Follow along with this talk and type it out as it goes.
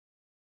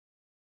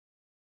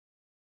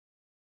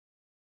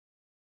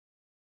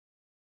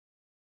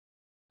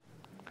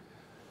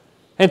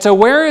And so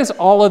where is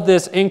all of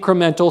this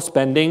incremental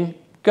spending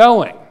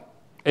going?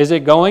 Is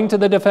it going to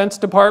the Defense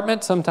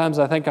Department? Sometimes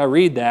I think I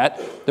read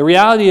that. The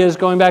reality is,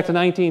 going back to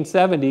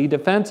 1970,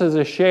 defense as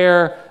a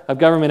share of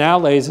government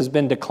outlays has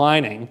been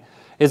declining.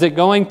 Is it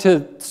going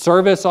to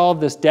service all of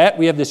this debt?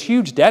 We have this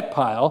huge debt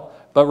pile,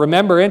 but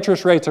remember,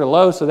 interest rates are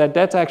low, so that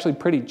debt's actually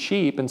pretty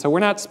cheap, and so we're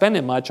not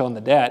spending much on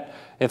the debt.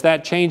 If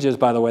that changes,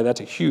 by the way,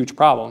 that's a huge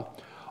problem.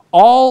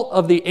 All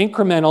of the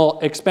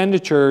incremental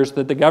expenditures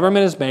that the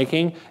government is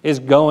making is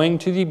going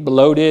to the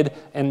bloated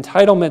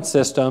entitlement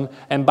system.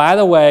 And by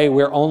the way,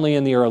 we're only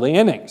in the early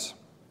innings.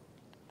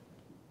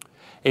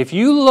 If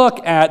you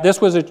look at, this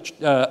was in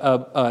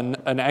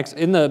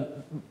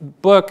the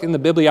book, in the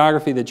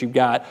bibliography that you've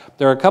got,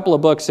 there are a couple of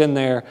books in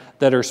there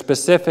that are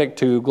specific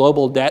to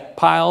global debt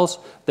piles.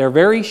 They're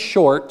very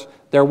short.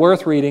 They're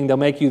worth reading. They'll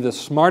make you the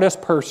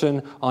smartest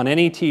person on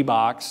any tee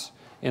box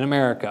in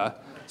America.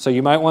 So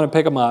you might want to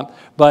pick them up.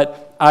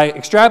 But I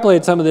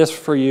extrapolated some of this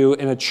for you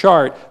in a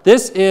chart.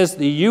 This is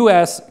the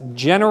U.S.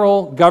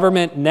 general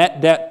government net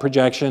debt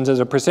projections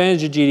as a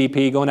percentage of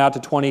GDP going out to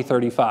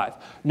 2035.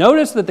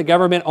 Notice that the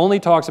government only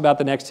talks about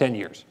the next 10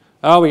 years.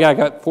 Oh, we got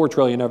 $4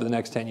 trillion over the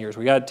next 10 years.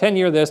 We got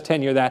 10-year this,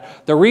 10-year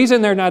that. The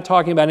reason they're not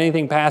talking about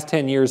anything past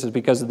 10 years is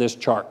because of this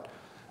chart.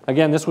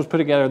 Again, this was put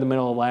together in the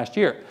middle of last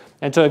year.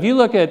 And so if you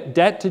look at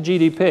debt to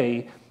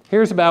GDP,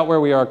 here's about where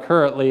we are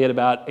currently at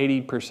about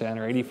 80%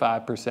 or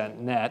 85%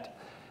 net.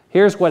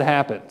 Here's what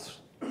happens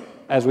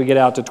as we get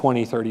out to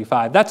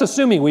 2035. That's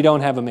assuming we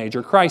don't have a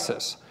major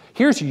crisis.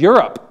 Here's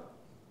Europe.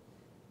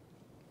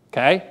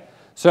 Okay?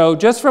 So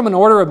just from an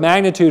order of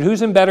magnitude,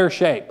 who's in better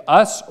shape,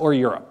 us or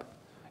Europe?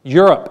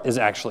 Europe is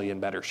actually in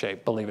better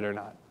shape, believe it or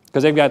not,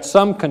 because they've got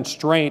some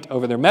constraint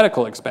over their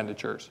medical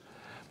expenditures.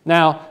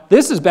 Now,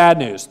 this is bad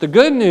news. The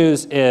good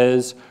news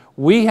is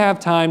we have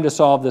time to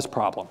solve this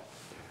problem.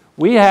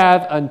 We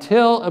have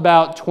until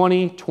about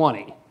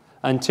 2020,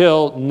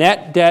 until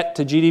net debt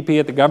to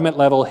GDP at the government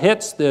level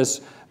hits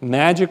this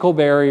magical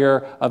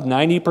barrier of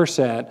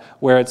 90%,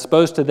 where it's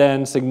supposed to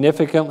then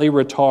significantly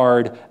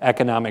retard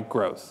economic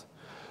growth.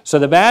 So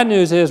the bad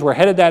news is we're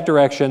headed that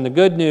direction. The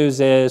good news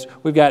is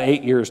we've got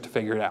 8 years to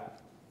figure it out.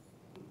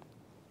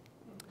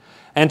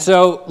 And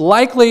so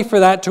likely for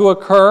that to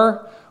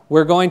occur,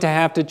 we're going to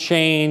have to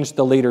change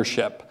the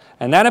leadership.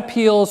 And that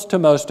appeals to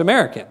most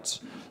Americans.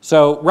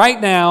 So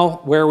right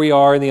now, where we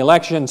are in the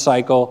election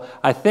cycle,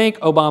 I think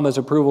Obama's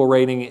approval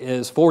rating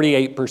is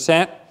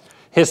 48%.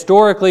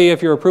 Historically,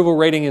 if your approval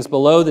rating is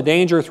below the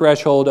danger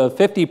threshold of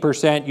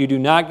 50%, you do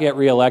not get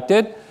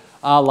reelected,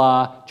 a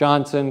la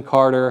Johnson,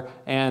 Carter,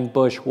 and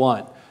Bush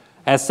 1.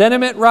 As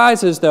sentiment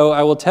rises, though,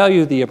 I will tell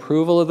you the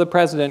approval of the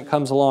president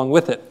comes along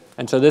with it.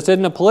 And so this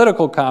isn't a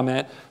political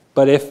comment,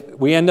 but if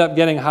we end up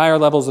getting higher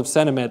levels of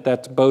sentiment,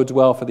 that bodes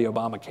well for the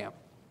Obama camp.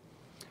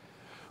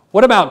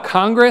 What about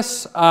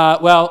Congress?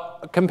 Well,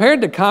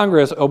 compared to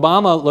Congress,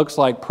 Obama looks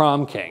like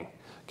prom king.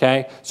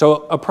 Okay?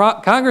 So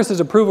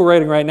Congress's approval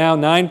rating right now,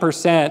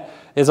 9%,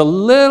 is a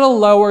little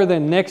lower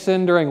than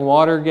Nixon during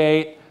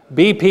Watergate,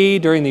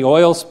 BP during the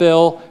oil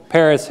spill,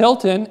 Paris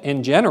Hilton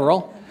in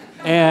general,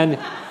 and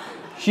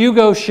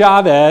Hugo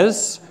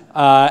Chavez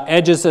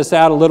edges us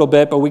out a little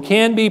bit, but we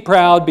can be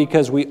proud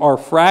because we are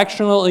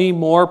fractionally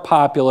more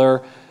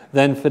popular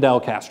than Fidel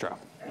Castro.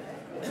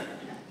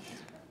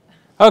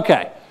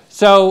 Okay.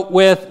 So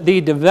with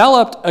the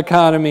developed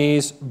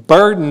economies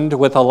burdened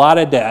with a lot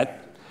of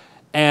debt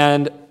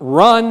and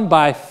run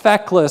by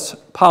feckless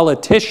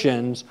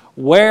politicians,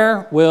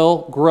 where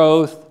will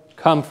growth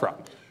come from?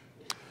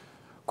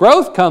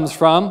 Growth comes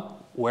from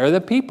where the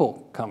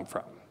people come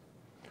from.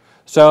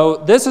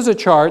 So this is a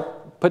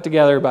chart put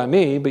together by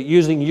me, but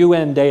using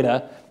UN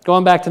data.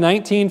 Going back to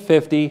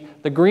 1950,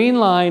 the green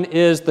line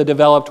is the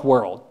developed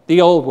world, the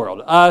old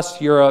world,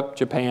 us, Europe,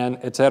 Japan,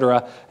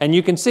 etc. And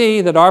you can see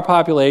that our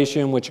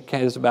population, which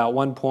is about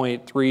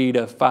 1.3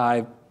 to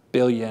 5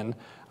 billion,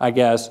 I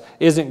guess,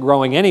 isn't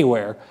growing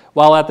anywhere.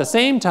 While at the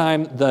same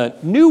time, the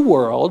new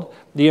world,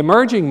 the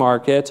emerging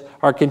markets,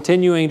 are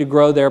continuing to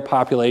grow their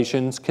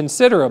populations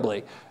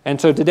considerably. And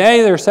so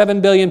today there are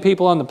 7 billion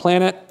people on the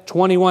planet.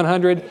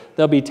 2100,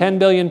 there'll be 10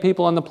 billion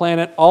people on the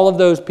planet. All of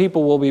those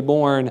people will be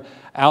born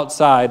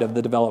outside of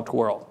the developed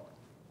world.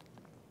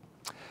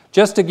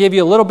 Just to give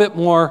you a little bit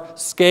more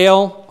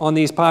scale on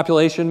these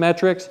population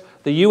metrics,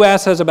 the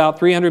US has about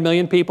 300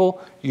 million people.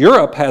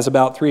 Europe has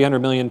about 300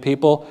 million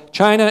people.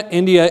 China,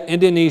 India,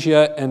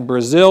 Indonesia, and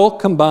Brazil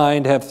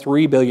combined have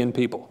 3 billion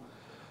people.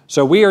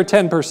 So we are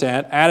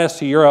 10%. Add us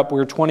to Europe,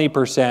 we're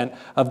 20%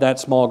 of that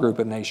small group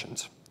of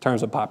nations in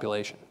terms of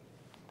population.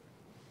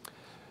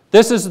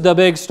 This is the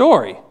big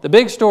story. The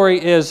big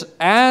story is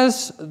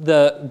as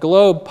the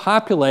globe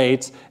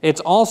populates,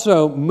 it's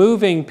also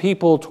moving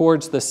people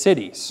towards the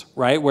cities,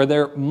 right, where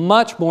they're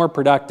much more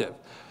productive.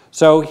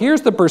 So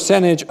here's the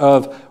percentage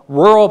of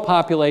rural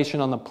population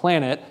on the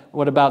planet,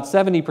 what about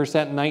 70%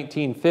 in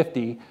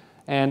 1950,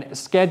 and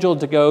scheduled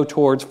to go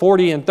towards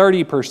 40 and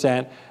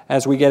 30%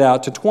 as we get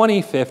out to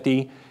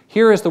 2050.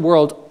 Here is the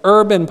world's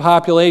urban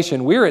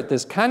population. We're at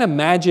this kind of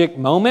magic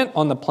moment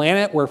on the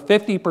planet where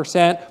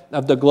 50%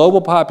 of the global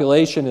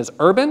population is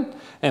urban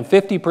and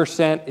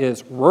 50%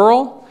 is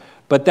rural,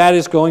 but that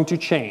is going to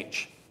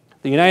change.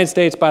 The United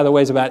States, by the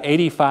way, is about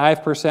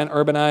 85%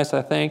 urbanized,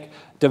 I think.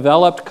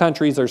 Developed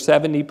countries are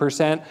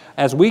 70%.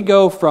 As we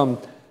go from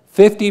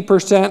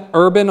 50%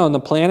 urban on the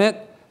planet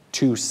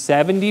to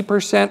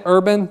 70%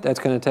 urban, that's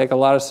going to take a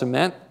lot of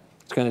cement.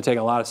 It's going to take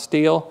a lot of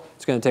steel.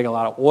 It's going to take a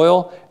lot of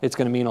oil. It's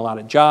going to mean a lot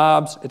of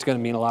jobs. It's going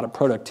to mean a lot of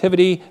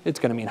productivity. It's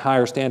going to mean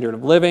higher standard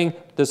of living.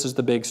 This is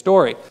the big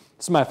story.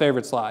 This is my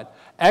favorite slide.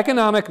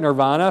 Economic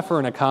nirvana for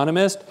an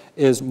economist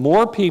is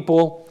more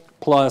people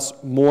plus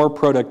more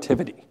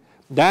productivity.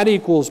 That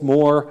equals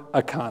more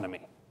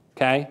economy,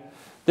 okay?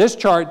 This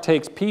chart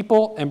takes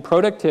people and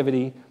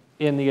productivity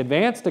in the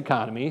advanced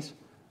economies,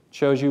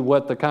 shows you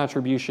what the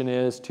contribution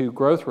is to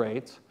growth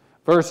rates,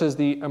 versus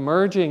the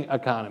emerging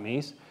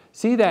economies.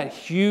 See that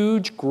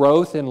huge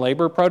growth in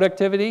labor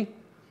productivity?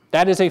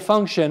 That is a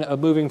function of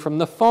moving from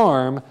the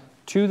farm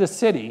to the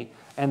city,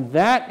 and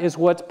that is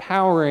what's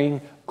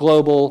powering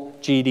global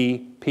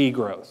GDP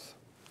growth.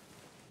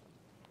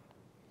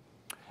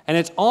 And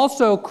it's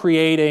also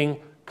creating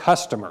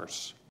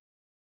customers.